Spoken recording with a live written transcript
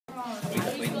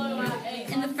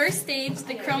first stage,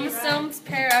 the chromosomes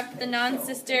pair up the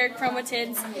non-sister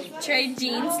chromatids trade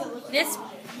genes. This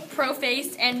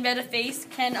prophase and metaphase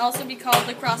can also be called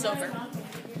the crossover.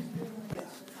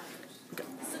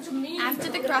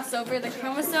 After the crossover, the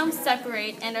chromosomes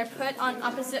separate and are put on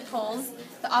opposite poles.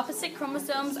 The opposite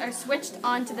chromosomes are switched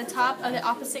onto the top of the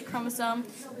opposite chromosome.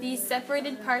 These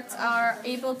separated parts are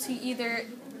able to either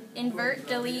invert,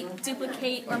 delete,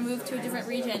 duplicate, or move to a different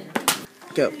region.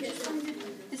 Go.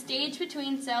 The stage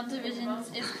between cell divisions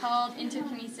is called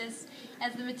interkinesis.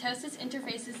 As the mitosis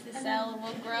interfaces, the cell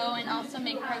will grow and also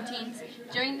make proteins.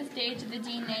 During the stage of the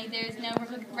DNA, there is no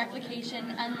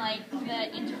replication, unlike the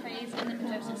interphase and the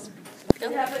mitosis.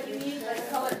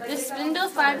 The spindle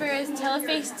fiber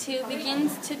telophase 2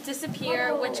 begins to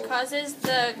disappear, which causes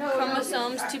the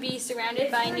chromosomes to be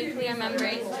surrounded by a nuclear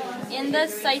membrane. In the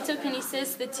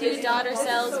cytokinesis, the two daughter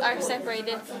cells are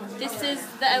separated. This is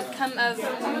the outcome of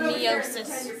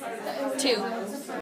meiosis 2.